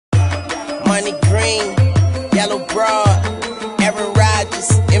money green, yellow broad, Aaron Rodgers,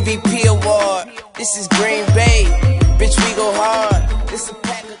 MVP award. This is Green Bay, bitch, we go hard. This a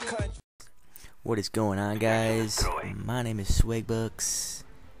pack of country. What is going on, guys? My name is Swagbucks,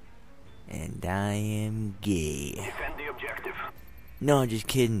 and I am gay. Defend the objective. No, I'm just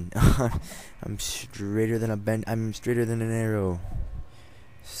kidding. I'm straighter than an arrow,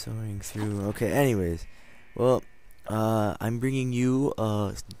 soaring through. Okay, anyways, well, I'm bringing you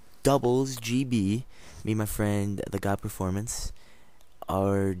doubles GB. Me and my friend, the God Performance,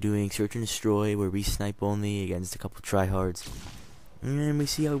 are doing Search and Destroy, where we snipe only against a couple tryhards, and we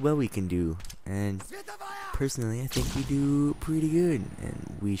see how well we can do. And personally, I think we do pretty good,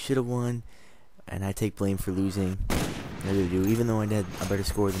 and we should have won. And I take blame for losing. I really do, even though I had a better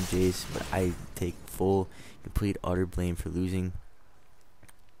score than Jace, but I take full, complete, utter blame for losing.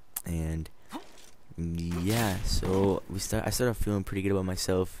 And yeah, so I started off feeling pretty good about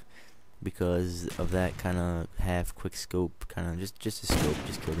myself because of that kind of half quick scope, kind of just a scope,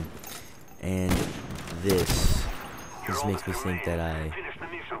 just kidding. And this makes me think that I'm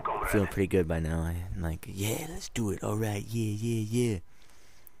feeling pretty good by now. I'm like, yeah, let's do it. All right, yeah.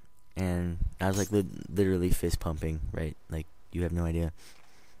 And I was like literally fist pumping, right? Like, you have no idea.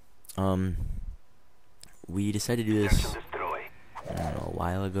 We decided to do this, I don't know, a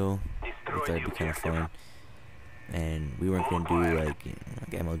while ago. We thought it'd be kind of fun, and we weren't gonna do like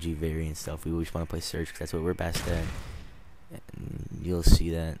MLG variant stuff. We just want to play search because that's what we're best at. And you'll see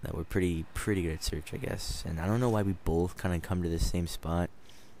that we're pretty good at search, I guess. And I don't know why we both kind of come to the same spot,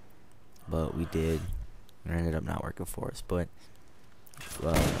 but we did. It ended up not working for us, but.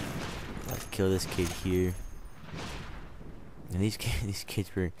 Let's kill this kid here. And these kids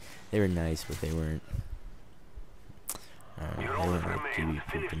were nice, but they weren't. They weren't like GB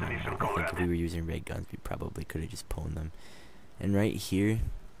proof in my mind. I think if we were using red guns, we probably could have just pwned them. And right here,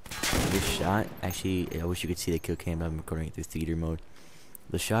 this shot, actually, I wish you could see the kill cam. I'm recording it through theater mode.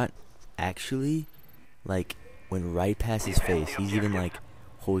 The shot actually, like, went right past his face. He's even like,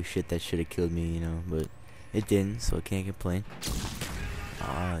 holy shit, that should have killed me, you know. But it didn't, so I can't complain.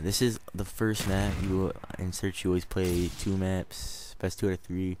 This is the first map. In search, you always play 2 maps, best 2 out of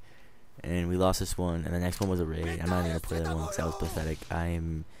 3, and we lost this one, and the next one was a raid. I'm not even gonna play that one because that was pathetic. I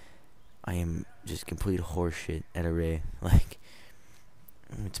am just complete horseshit at a raid. Like,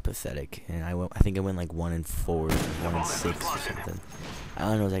 it's pathetic. And I think I went like 1-4, 1-6 or something.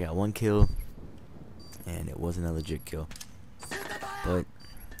 All I know is I got 1 kill, and it wasn't a legit kill. But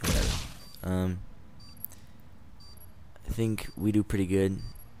whatever. I think we do pretty good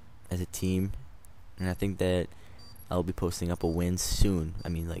as a team, and I think that I'll be posting up a win soon. I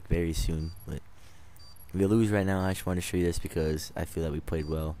mean, like, very soon. But if we lose right now, I just wanted to show you this because I feel that we played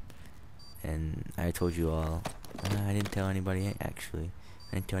well. And I told you all, I didn't tell anybody, actually.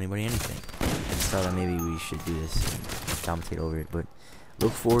 I didn't tell anybody anything. I just thought that maybe we should do this and commentate over it. But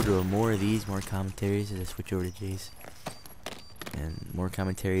look forward to more of these, more commentaries as I switch over to Jace. And more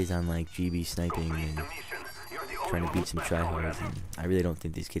commentaries on, like, GB sniping and trying to beat some tryhards, and I really don't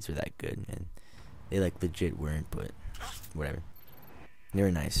think these kids are that good, and they like legit weren't, but whatever. They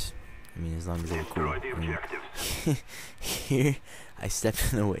were nice. I mean, as long as they were cool. Here, I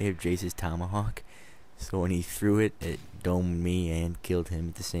stepped in the way of Jace's tomahawk, so when he threw it, it domed me and killed him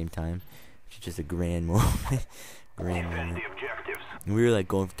at the same time, which is just a grand moment. And we were like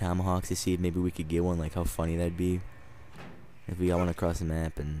going for tomahawks to see if maybe we could get one, like how funny that'd be if we got one across the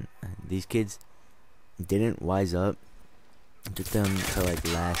map. And these kids didn't wise up. It took them to like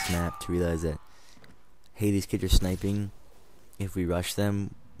last map to realize that, hey, these kids are sniping. If we rush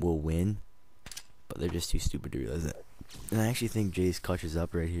them, we'll win. But they're just too stupid to realize that. And I actually think Jace catches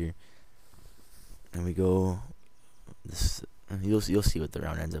up right here. And we go. You'll see what the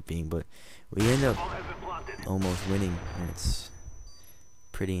round ends up being, but we end up almost winning, and it's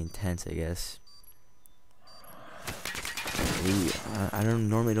pretty intense, I guess. I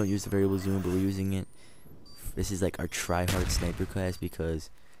normally don't use the variable zoom, but we're using it. This is like our tryhard sniper class because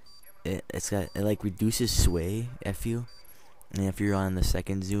it like reduces sway, I feel. And if you're on the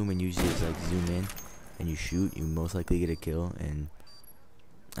second zoom and you just like zoom in and you shoot, you most likely get a kill, and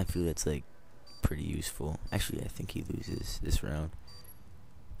I feel that's like pretty useful. Actually, I think he loses this round.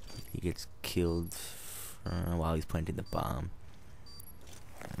 He gets killed while he's planting the bomb.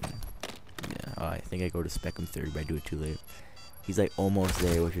 Yeah, I think I go to spec him third, but I do it too late. He's like almost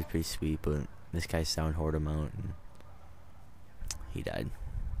there, which is pretty sweet, but this guy sound horde him out, and he died.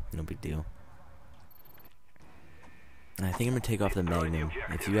 No big deal. And I think I'm gonna take off the Magnum.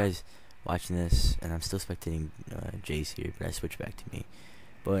 If you guys watching this, and I'm still spectating Jace here, but I switched back to me.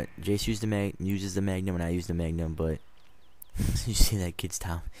 But Jace uses the Magnum, and I use the Magnum, but You see that kid's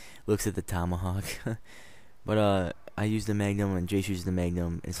looks at the tomahawk. But I used the Magnum and Jace used the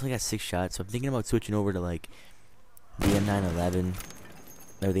Magnum. It's only got 6 shots, so I'm thinking about switching over to like the M911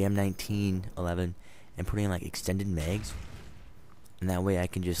 or the M1911 and putting in like extended mags, and that way I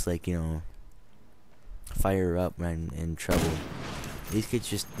can just like, you know, fire her up when in trouble. These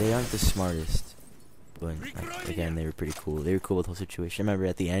kids they aren't the smartest, but like, again, they were pretty cool. They were cool with the whole situation. I remember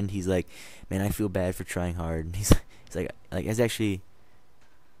at the end, he's like, "Man, I feel bad for trying hard." And he's like it's actually.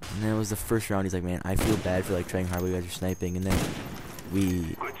 And then it was the first round. He's like, "Man, I feel bad for like trying hard. You guys are sniping." And then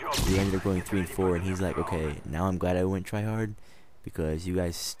we ended up going 3 and 4. And he's like, "Okay, now I'm glad I went try hard because you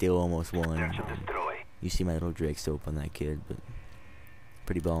guys still almost won." And you see my little Drake soap on that kid, but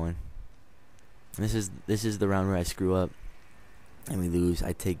pretty ballin'. And this is the round where I screw up and we lose.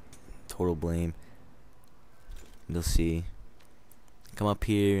 I take total blame. You'll see. I come up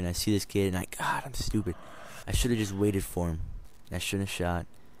here and I see this kid and God, I'm stupid. I should have just waited for him. I shouldn't have shot.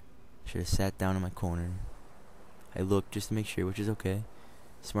 Should have sat down in my corner. I looked just to make sure, which is okay.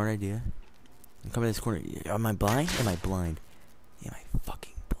 Smart idea. I'm coming to this corner. Am I blind? Am I blind? Am I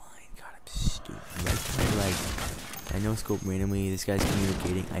fucking blind? God, I'm stupid. Right to my right. I no scope randomly. This guy's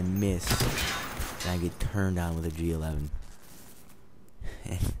communicating. I miss. And I get turned on with a G11.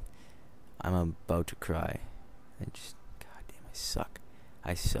 And I'm about to cry. God damn, I suck.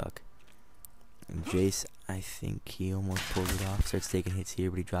 I suck. And Jace, I think he almost pulls it off. Starts taking hits here,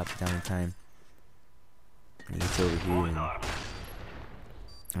 but he drops it down in time. And he gets over here, and I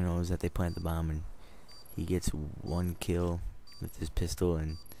knows that they plant the bomb, and he gets 1 kill with his pistol,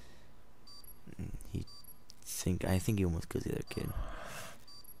 and I think he almost kills the other kid.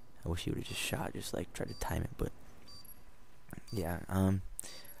 I wish he would have just shot, just like tried to time it, but yeah.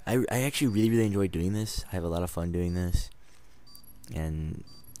 I actually really enjoy doing this. I have a lot of fun doing this, and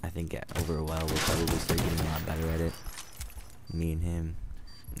I think over a while we'll probably start getting a lot better at it. Me and him,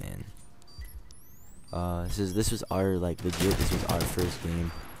 and this was our legit. This was our first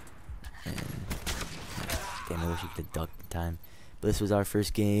game, and damn, I wish he could have ducked in time. But this was our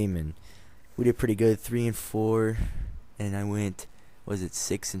first game, and we did pretty good, 3 and 4, and I went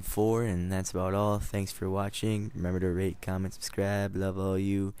 6 and 4, and that's about all. Thanks for watching. Remember to rate, comment, subscribe. Love all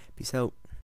you. Peace out.